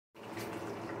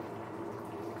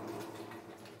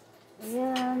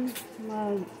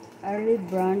Early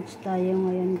brunch tayo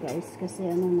ngayon guys kasi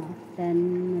ano na 10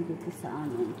 na dito sa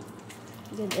amin.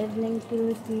 Good evening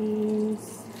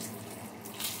Philippines.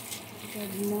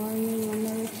 Good morning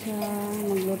America.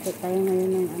 Magluto tayo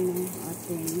ngayon ng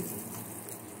ating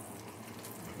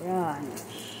brunch.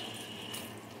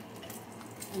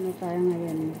 Ano tayo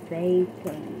ngayon?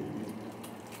 Bacon.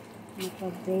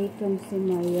 Naka-bacon si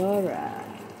Mayora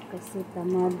kasi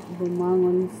tamad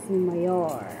bumangon si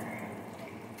Mayor.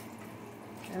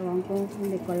 Ewan ko,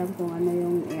 hindi ko alam kung ano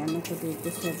yung ko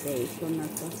dito sa bacon na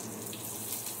to.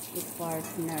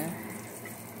 I-partner.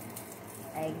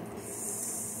 Eggs.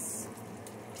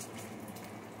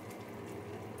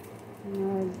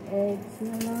 Eggs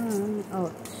na lang.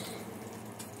 Ouch.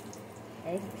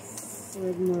 Eggs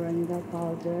with moringa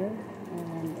powder.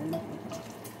 And ano pa ba?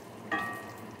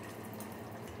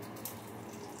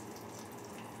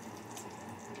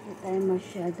 Hindi tayo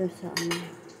masyado sa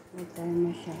huwag tayo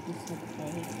masyado sa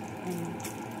bacon.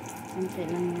 Kunti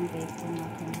lang yung bacon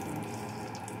natin guys.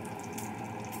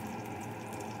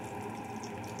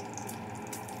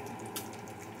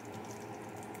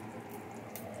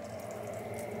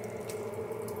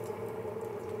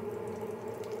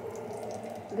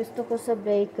 Gusto ko sa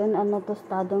bacon,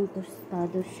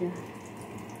 tostado siya.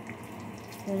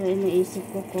 Pero iniisip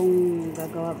ko kung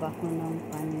gagawa ba ako ng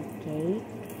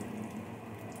pancake.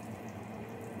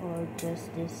 Or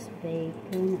just this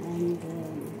bacon and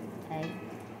egg.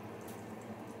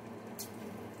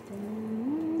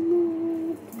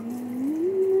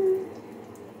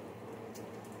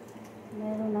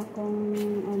 Meron akong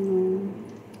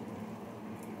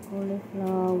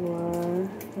cauliflower,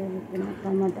 pero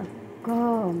pinatamad ako.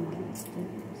 My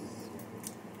goodness.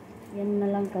 Yan na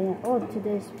lang kaya. Oh,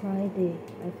 today is Friday.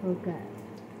 I forgot.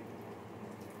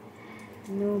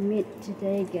 No meat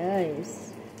today,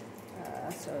 guys.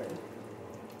 Sorry.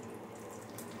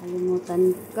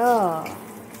 Kalimutan ko.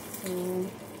 So,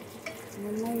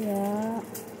 mamaya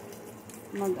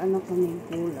kami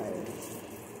gulay.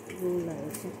 Gulay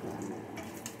sa kanan.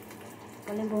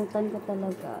 Kalimutan ko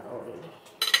talaga. Oy.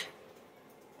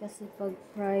 Kasi pag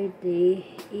Friday,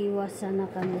 iwasan na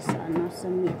kami sa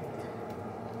sa meat.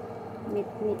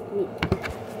 Meat.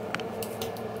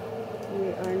 We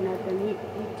are not a meat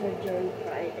eater during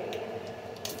Friday.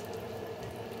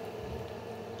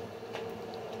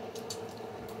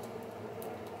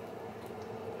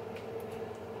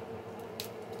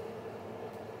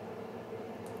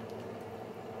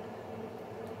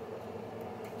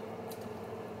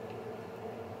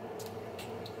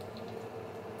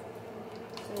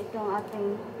 So, ito ang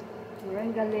ating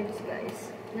moringa leaves,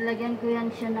 guys. Nilagyan ko yan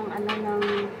siya ng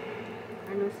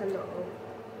sa loob.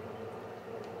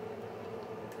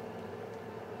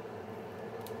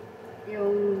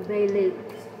 Yung bay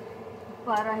leaves.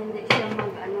 Para hindi siya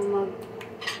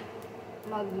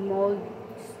mag-mold.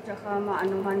 Tsaka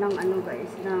maanuhan ng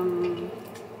guys, ng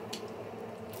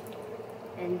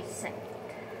insect.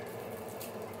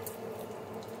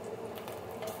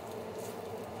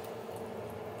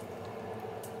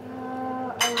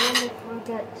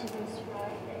 Get to this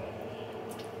Friday.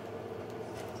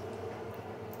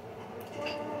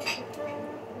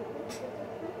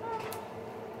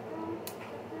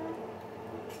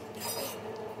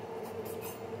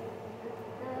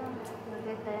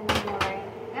 Lagay tayo ng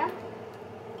moringa.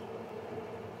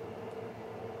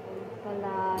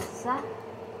 Palasa.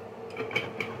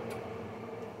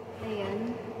 Ayan.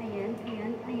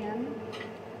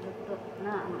 Luto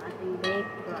na ang ating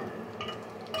bacon.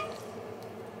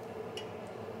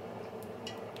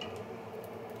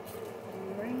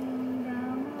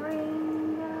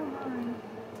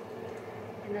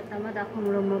 Tamad akong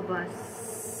lumabas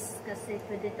kasi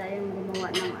pwede tayong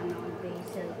gumawa ng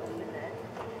basil omelette.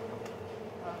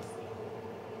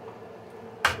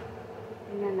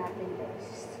 Tingnan natin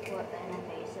guys. Kuha tayo ng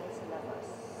basil sa labas.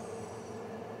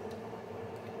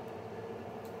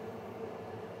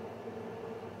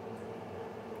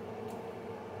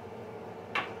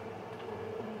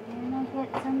 We're gonna get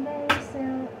some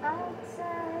basil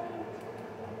outside.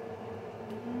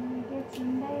 We're gonna get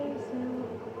some basil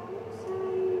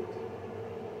outside.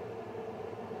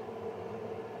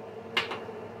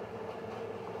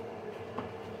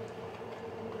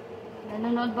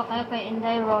 Nanonood ba kayo kay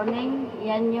Inday Roning?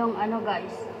 Yan yung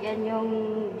guys. Yan yung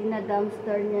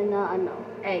dinadumpster niya na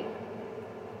egg.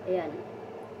 Ayan.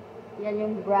 Yan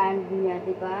yung brand niya,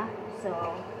 di ba? So,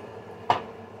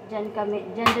 dyan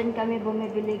din kami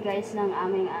bumibili guys ng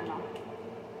aming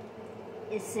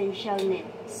essential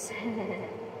needs.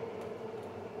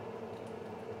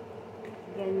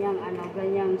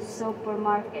 Ganyang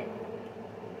supermarket.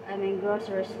 I mean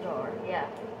grocery store.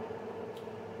 Yeah.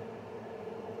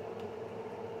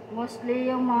 Mostly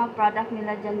yung mga product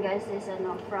nila dyan guys is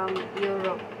ano, from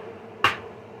Europe.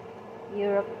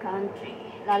 Europe country.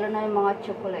 Lalo na yung mga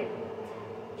chocolate.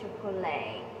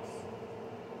 Chocolates.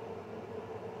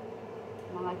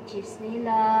 Mga cheese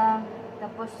nila.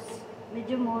 Tapos,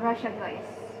 medyo mura siya guys.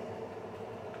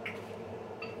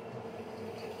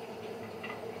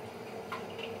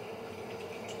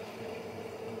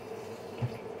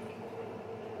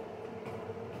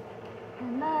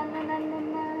 Na na na na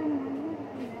na na.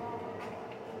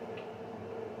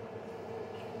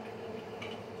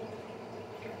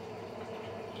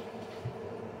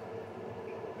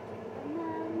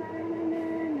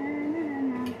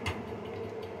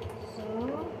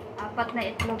 Apat na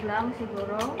itlog lang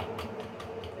siguro.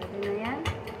 Pwede na yan.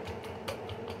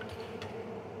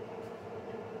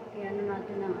 Kaya na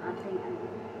natin ang ating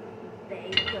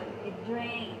bacon.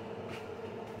 I-drain.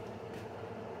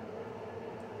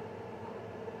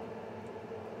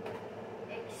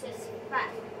 Excess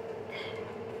fat.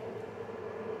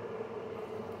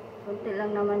 Kunti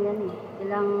lang naman yan eh.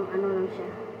 Ilang ano lang siya.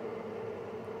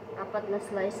 Apat na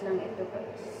slice lang ito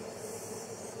guys.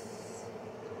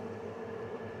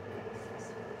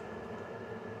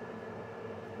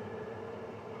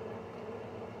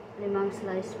 Limang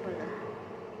slice pala.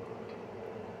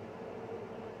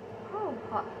 How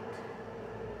hot.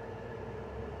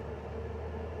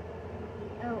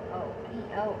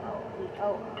 E-O-O.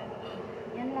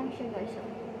 Yan lang siya guys.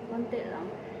 Konti lang.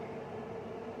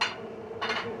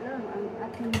 Konti lang ang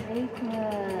ating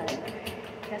bacon.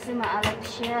 Kasi maalat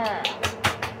siya.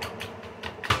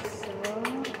 So,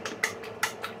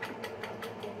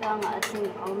 ito ang ating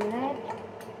omelette.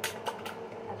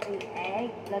 Ating egg.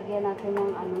 Lagyan natin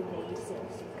ng basil.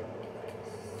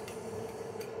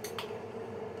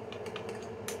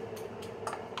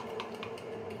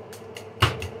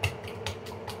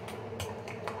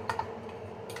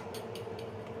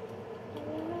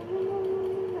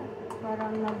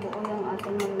 Parang nabuo yung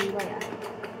ating malunggay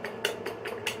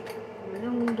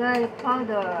malunggay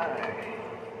powder.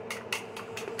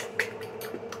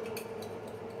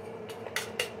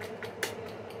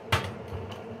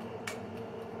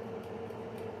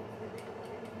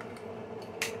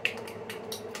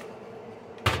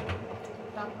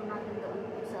 Tapon natin doon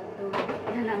sa tubig.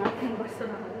 Yan ang ating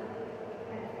basurahan.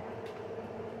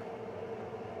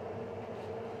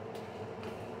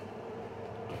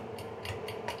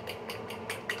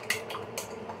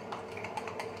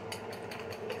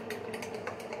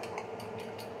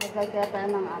 Lagyan tayo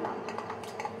ng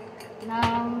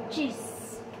ng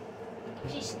cheese.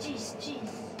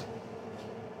 Cheese.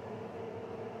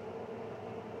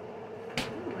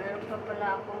 Meron pa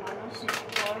pala akong sweet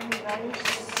corn guys.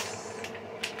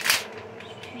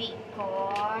 Sweet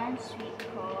corn.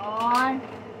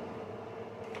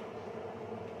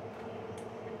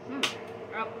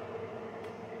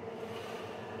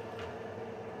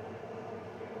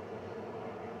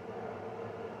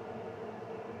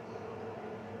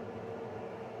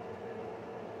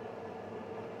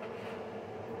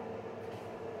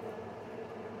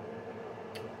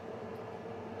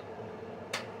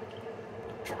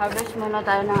 Harvest muna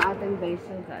tayo ng ating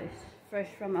basil guys.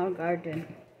 Fresh from our garden.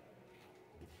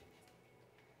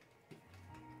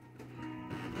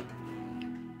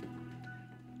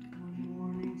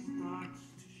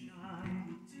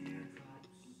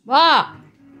 Wow!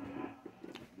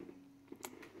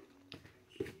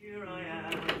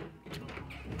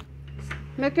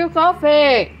 Make your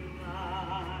coffee!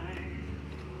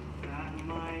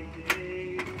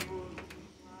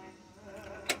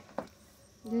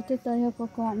 Dito tayo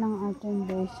kukuha ng ating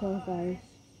basil guys.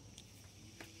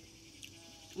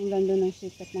 Ang ganda ng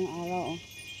sikat ng araw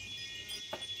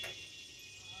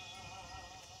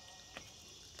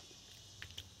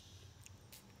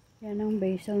Yan ang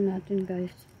basil natin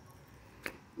guys.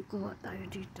 Kuha tayo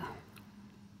dito.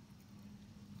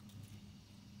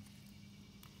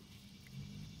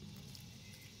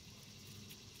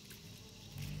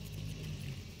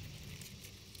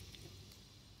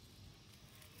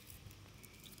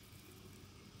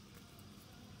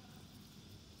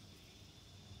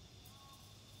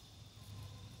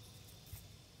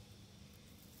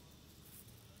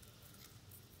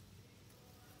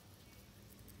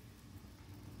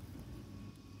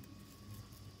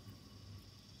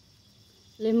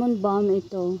 Lemon balm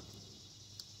ito.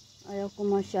 Ayaw ko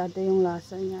masyado yung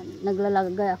lasa niya.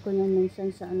 Naglalagay ako niyan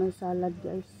minsan sa salad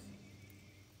guys.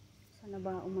 Sana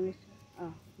ba umalis?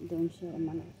 Doon siya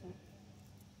umalis.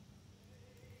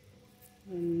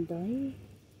 Hinday.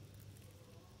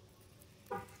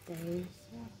 Dito.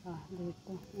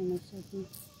 Sabi?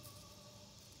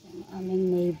 Yung aming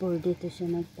neighbor dito siya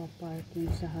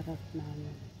nagpa-parking sa harap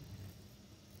namin.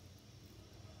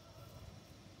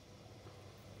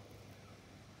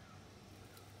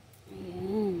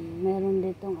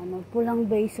 pulang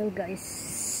basil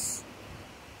guys.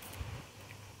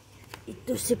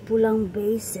 Ito si pulang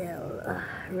basil.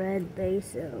 Red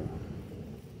basil.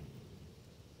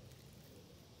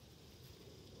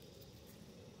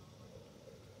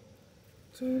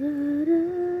 Charara.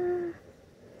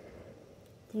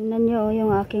 Tingnan nyo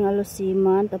yung aking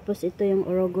alusiman. Tapos ito yung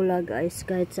arugula guys.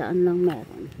 Kahit saan lang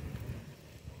meron.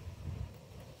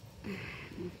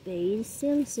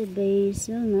 Basil. Si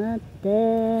basil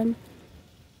natin.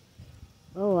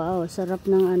 Oh wow. Sarap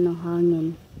ng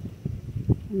hangin.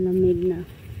 Ang lamig na.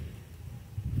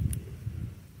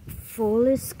 Fall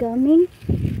is coming.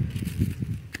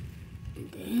 And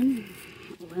then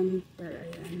winter.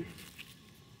 Ayan.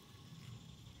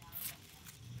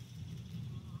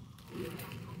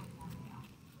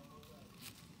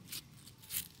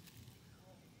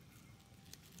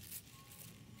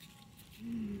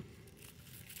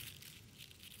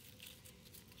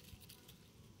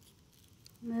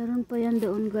 Meron pa yan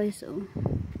doon guys, oh.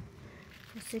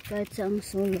 Kasi kahit sa ang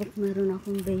sulok, meron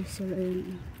akong basil.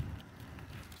 Ayun.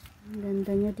 Ang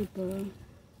ganda niya, diba?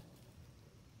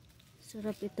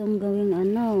 Sarap itong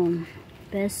gawing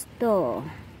pesto.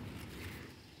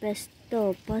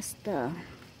 Pesto, pasta.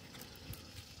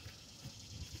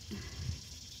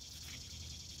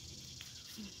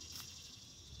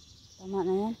 Tama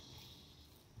na yan.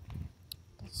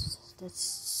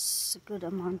 That's a good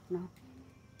amount now.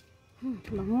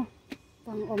 Bango.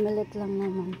 Pang omelette lang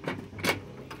naman.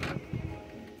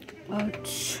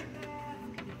 Ouch.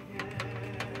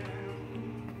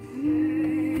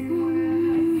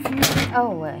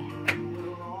 Oh, way.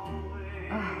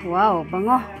 Wow,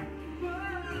 bango.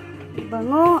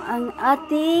 Bango ang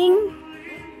ating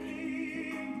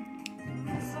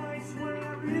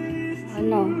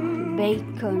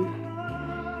bacon.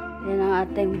 Yan ang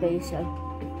ating basil.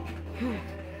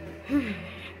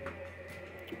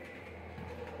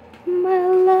 My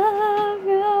love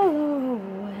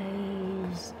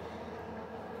always.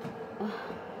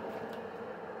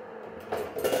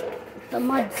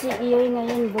 Tamad si Iyoy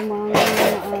ngayon bumangon na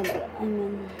aga.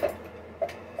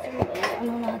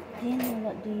 Ano natin?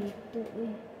 Wala dito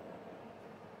eh.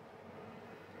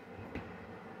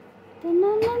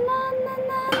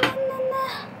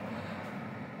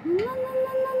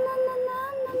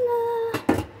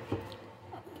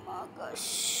 Oh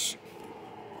gosh.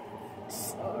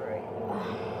 Sorry.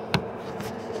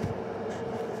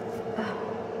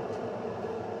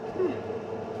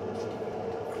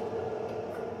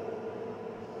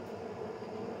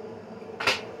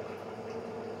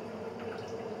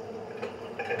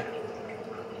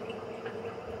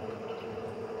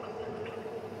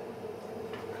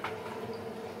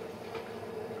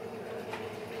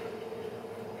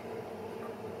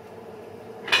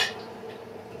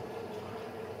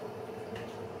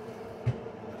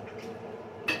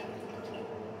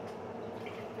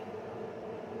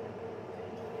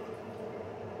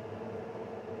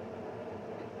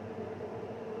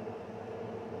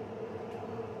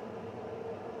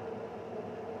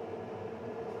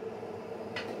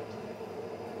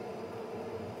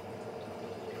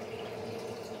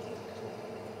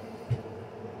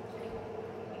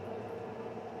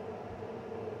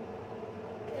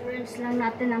 I-rinse lang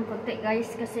natin ng konti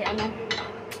guys kasi Hey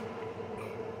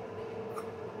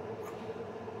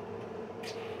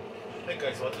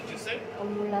guys, what did you say?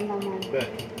 umulan naman. Ben.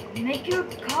 Make your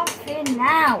coffee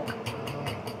now!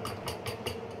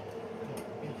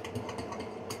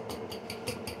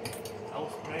 I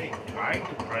was praying, trying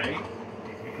to pray,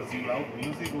 because the loud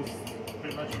music was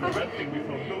pretty much preventing me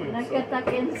from doing so.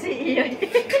 Nagkatakin si Iyoy.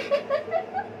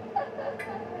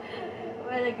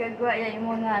 Well, nagagawa yung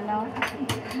mga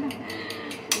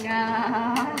nga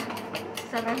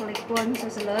sarang likon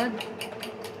sa sulod.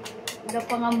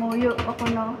 Napangamuyo ako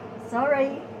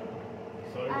Sorry.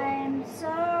 Sorry. I'm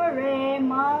sorry,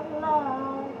 my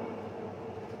love.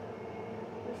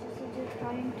 This is just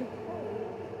trying to pray.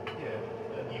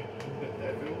 Yeah, and you do the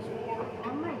devil's war.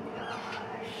 Oh my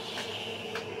gosh.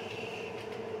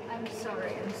 I'm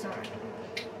sorry. I'm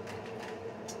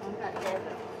not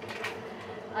devil.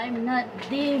 I'm not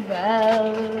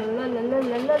devil. La la la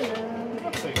la la la. I'm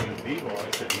not saying you're evil,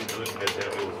 I said you're doing the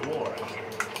devil's war.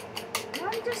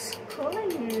 I'm just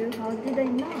calling you. How did I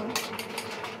know?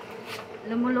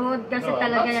 Lumuluhod kasi No,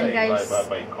 talaga yan guys.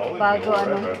 by calling Bago me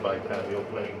or whatever, by time you're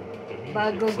playing the music.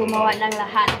 Bago so gumawa loud. ng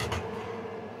lahat.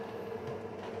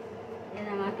 Yan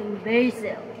ang ating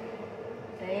basil.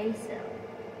 Basil.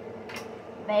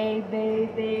 Baby,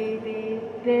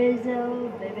 basil.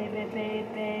 Baby,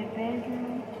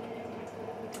 basil.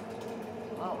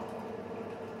 Wow.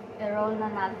 I-roll na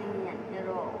natin yan.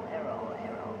 I-roll.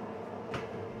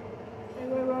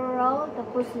 roll.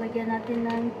 Tapos lagyan natin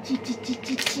ng cheese.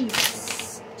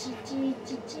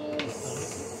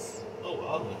 Cheese. Oh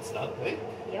wow, it's that big?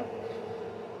 Yep. I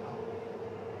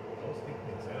was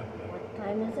thinking exactly. What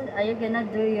time is it? Are you gonna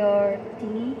do your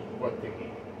thingy? What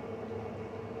thingy?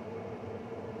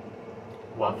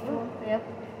 Waffle? Yep.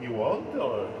 You want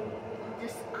or?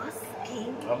 Just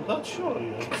asking. I'm not sure.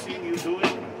 I've seen you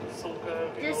doing some kind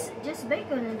of Just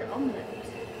bacon and omelette.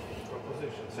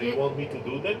 proposition. So you want me to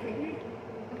do that thingy?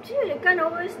 Sure, you can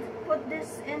always put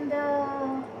this in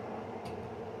the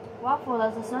waffle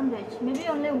as a sandwich. Maybe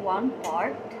only one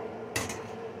part.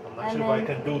 I'm not sure if I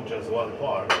can do just one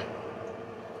part.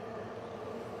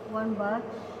 One batch.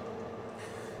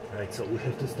 Right, so we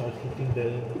have to start heating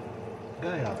the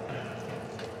guy up.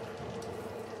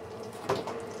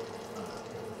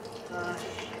 Gosh,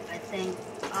 I think.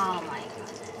 Oh my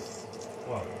goodness.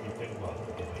 What? You think what?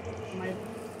 My.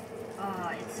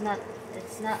 It's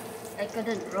not. I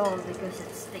couldn't roll because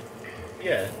it's thick.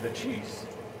 Yeah, the cheese.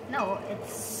 No,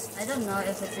 it's. I don't know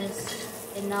if it is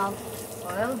enough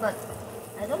oil, but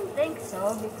I don't think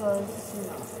so because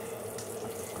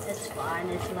it's fine.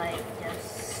 It's like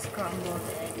just scrambled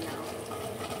egg now.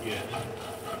 Yeah.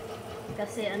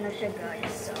 Kasi ano siya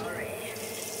guys, sorry.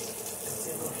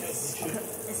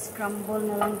 Scramble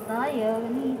na lang tayo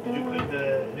ganito. Did you clean the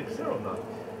mixer or not?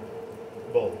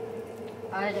 Bowl.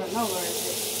 I don't know where it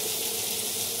is.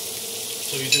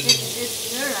 So you didn't.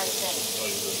 It's there, I think. Oh,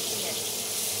 you didn't.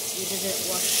 Yes. You didn't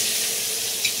wash.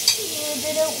 You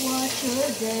didn't wash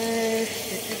your dish.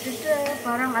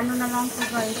 Parang ano na lang to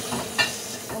guys.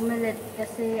 Omelette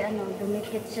kasi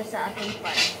dumikit siya sa ating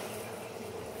pan.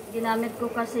 Ginamit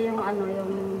ko kasi yung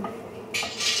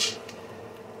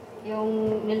yung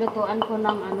nilutuan ko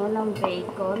ng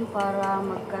bacon para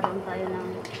magkaroon tayo ng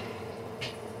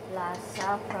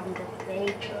lasa from the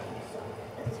bacon. So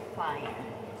that's fine.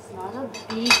 It's not a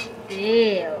big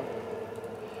deal.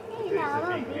 It's not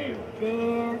a big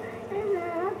deal. It's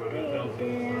not a big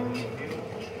deal.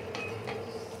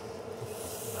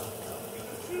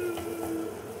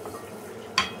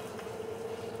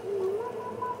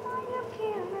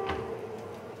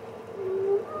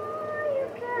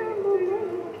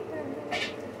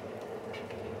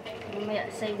 Mamaya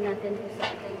save natin ito sa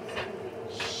ating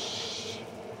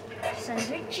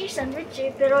sandwich.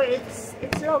 Pero it's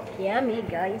look yummy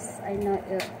guys. I know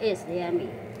it is yummy.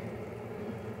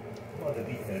 Oh, the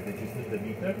beater. Did you put the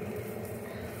beater?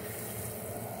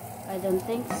 I don't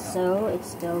think so.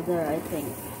 It's still there, I think.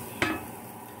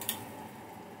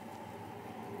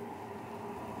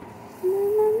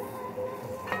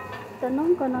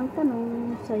 Tanong ka ng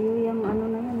tanong. Sa'yo yung ano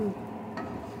na yan.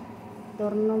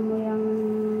 Torno mo yung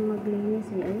maglinis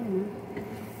eh. Ayan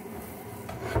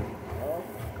oh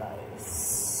guys.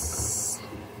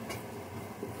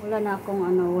 Wala na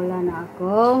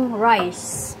akong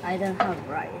rice. I don't have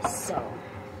rice. So,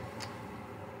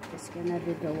 just gonna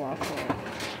do the waffle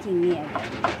thingy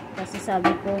again. Kasi sabi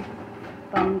ko,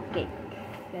 pancake.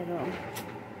 Pero,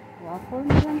 waffle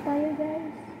na lang tayo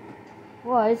guys.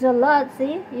 Wow, it's a lot,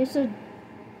 see? You should,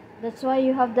 that's why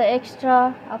you have the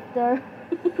extra after.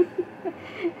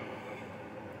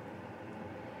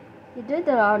 You did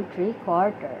around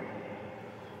 3/4.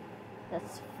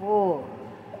 That's full.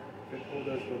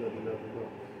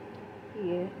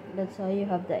 Here, that's why you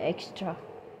have the extra.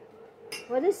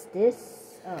 What is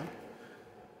this? Oh.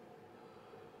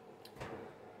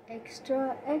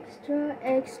 Extra.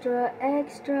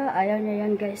 Ayaw niya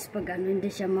yan guys pag hindi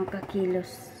siya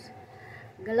makakilos.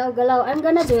 Galaw. I'm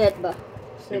gonna do it ba?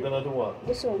 So you're gonna do what?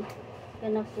 This one.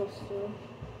 Gonna close to.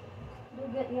 Do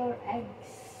get your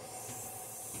eggs.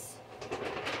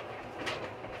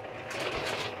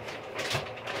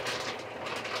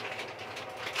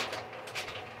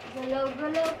 Galaw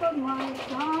for my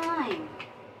time.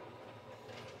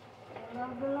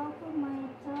 Galaw for my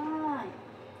time.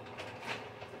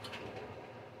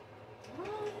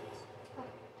 What?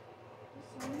 This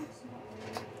one is not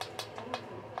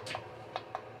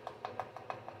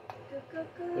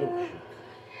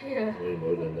Yeah. Way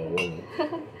more than that one.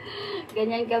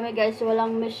 Ganyan kami guys,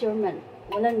 walang measurement.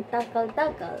 Walang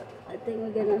takal-takal. I think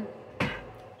we're gonna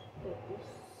do this.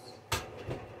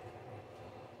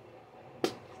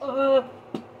 Oh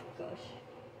gosh.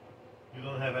 You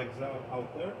don't have eggs out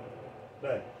there?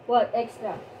 There. What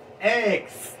extra?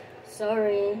 Eggs!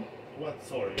 Sorry. What?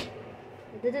 Sorry.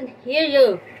 I didn't hear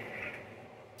you.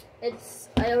 I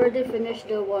already finished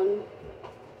the one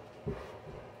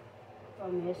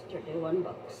from yesterday, 1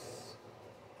 box.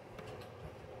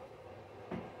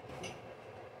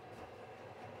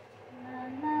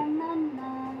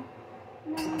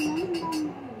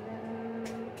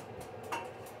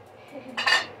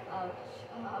 Ouch.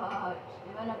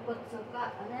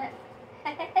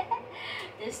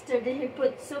 Yesterday he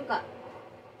put suka.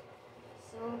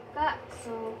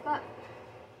 Suka.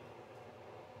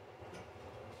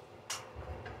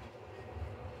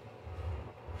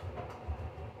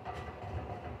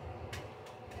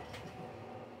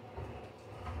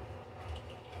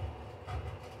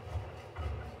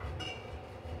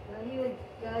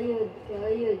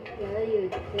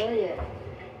 Gayud.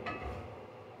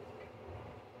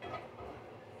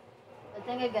 I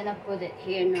think I'm gonna put it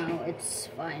here now. It's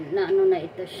fine. Na ano na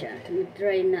ito siya.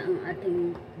 Dry na ang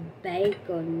ating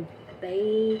bacon.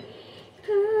 Bacon.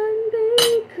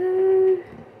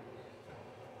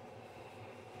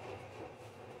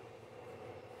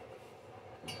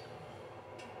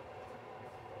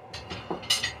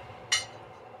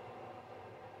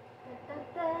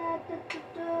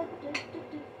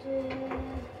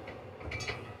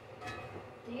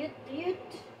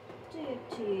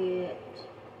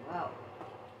 Wow.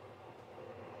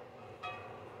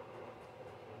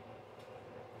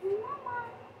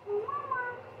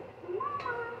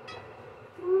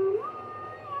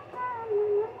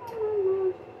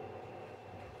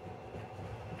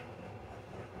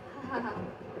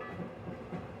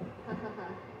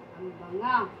 Ang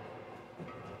banga.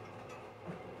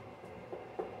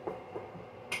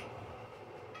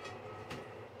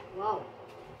 Wow.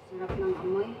 Sarap ng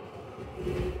amoy.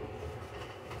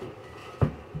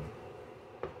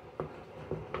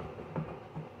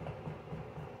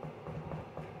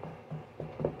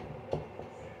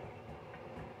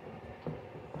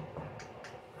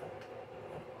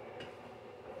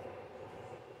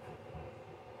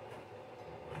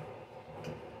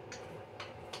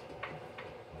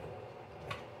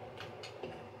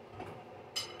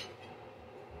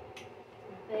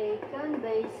 Bacon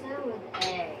basil with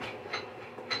egg.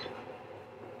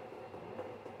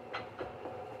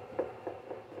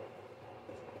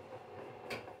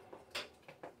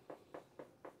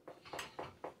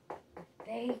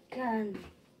 Bacon,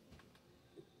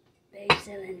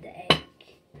 basil and egg.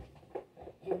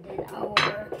 And then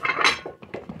our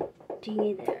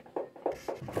thingy there.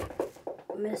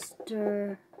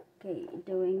 Mr. Okay,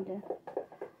 doing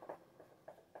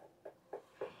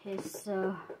his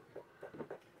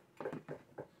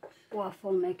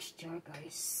waffle mixture,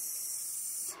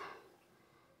 guys.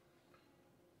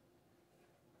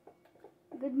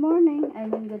 Good morning, I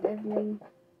mean good evening.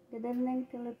 Good evening,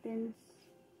 Philippines.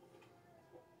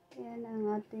 Yan ang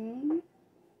ating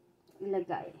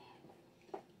ilagay.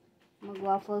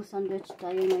 Mag-waffle sandwich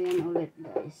tayo ngayon ulit,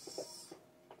 guys.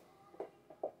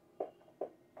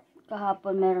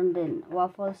 Kahapon meron din.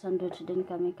 Waffle sandwich din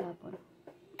kami kahapon.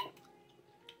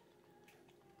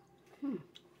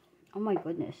 Oh my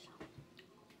goodness.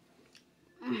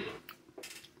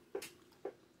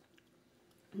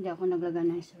 Hindi ako naglagay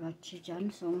ng sriracha dyan.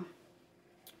 So,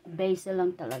 basil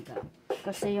lang talaga.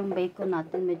 Kasi yung bacon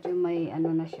natin medyo may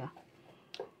ano na siya.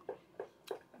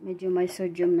 Medyo may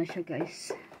sodium na siya,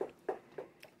 guys.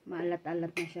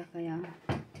 Maalat-alat na siya. Kaya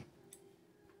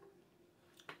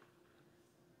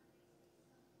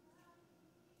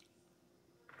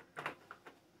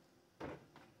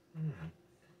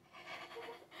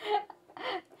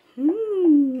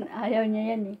ayaw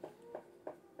niya yan eh.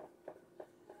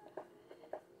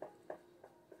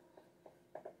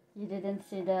 You didn't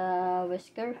see the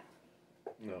whisker?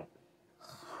 No.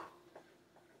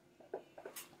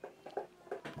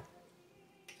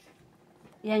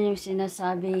 Yan yung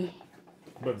sinasabi.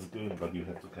 But it's good, but you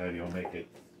have to carry or make it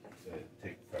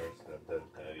thick first and then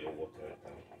carry your water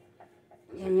down.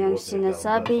 Yan yung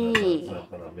sinasabi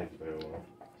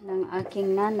ng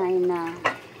aking nanay na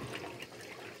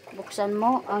buksan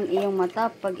mo ang iyong mata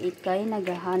pag ikay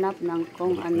naghahanap ng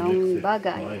kung anong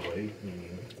bagay.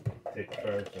 Take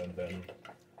first and then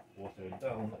water it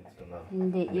down. It's gonna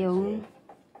Hindi yung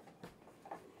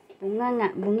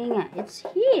bunga. It's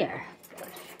here.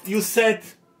 You said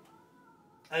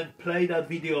and play that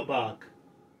video back.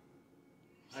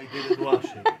 I didn't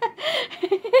watch it.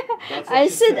 That's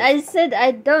what I said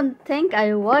I don't think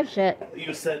I watch it.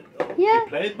 You said Yeah.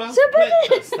 you play it back? So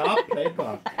Stop, play it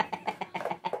back.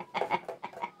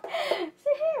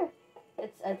 See here.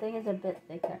 I think it's a bit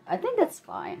thicker. I think that's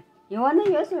fine. You want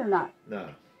to use it or not?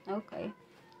 No. Okay.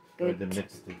 Good. Good.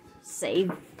 Mixed it.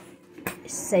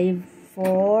 Save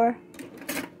for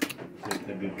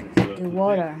the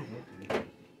water.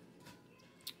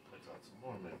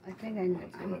 I think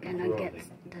I'm gonna get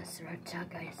the sriracha,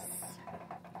 guys.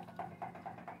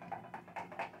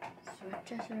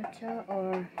 Sriracha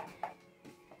or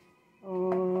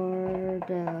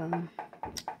the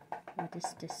what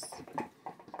is this?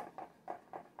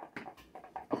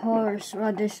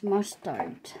 Horseradish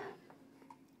mustard.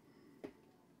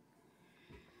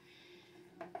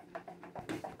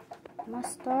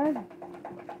 mustard.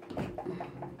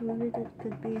 Maybe that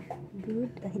could be a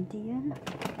good idea.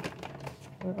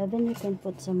 Or even you can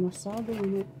put some wasabi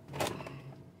in it.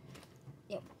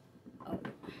 Yep. Oh.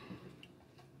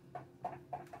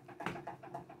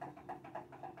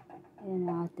 Yan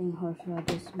ang ating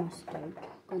horseradish mustard.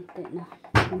 Konti na.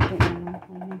 Konti na lang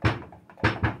tayo.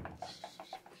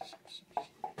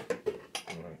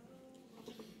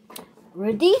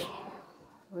 Ready?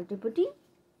 Ready, buddy?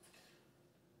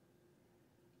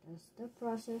 That's the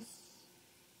process.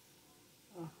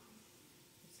 Oh,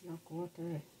 it's like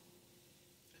water.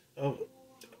 Oh,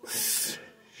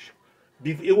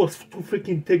 it was too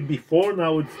freaking thick before,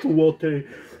 now it's too watery.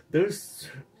 There's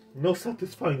no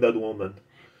satisfying that woman.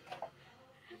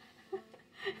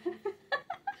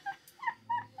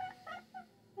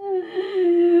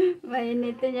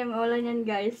 Mainitin yung ulan yan,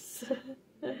 guys.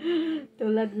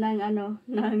 Tulad ng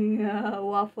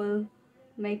waffle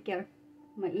maker.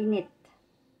 Mainit.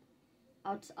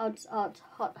 Out. Hot.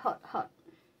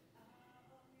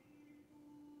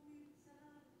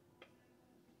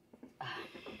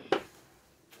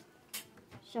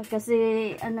 Siya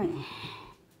kasi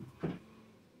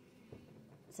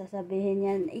sasabihin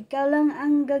yan, ikaw lang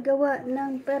ang gagawa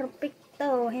ng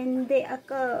perfecto, hindi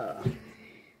ako.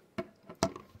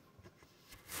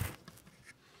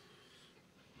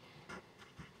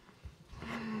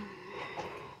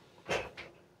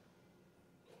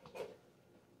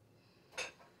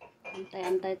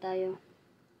 Antay tayo.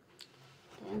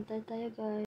 Antay tayo, guys.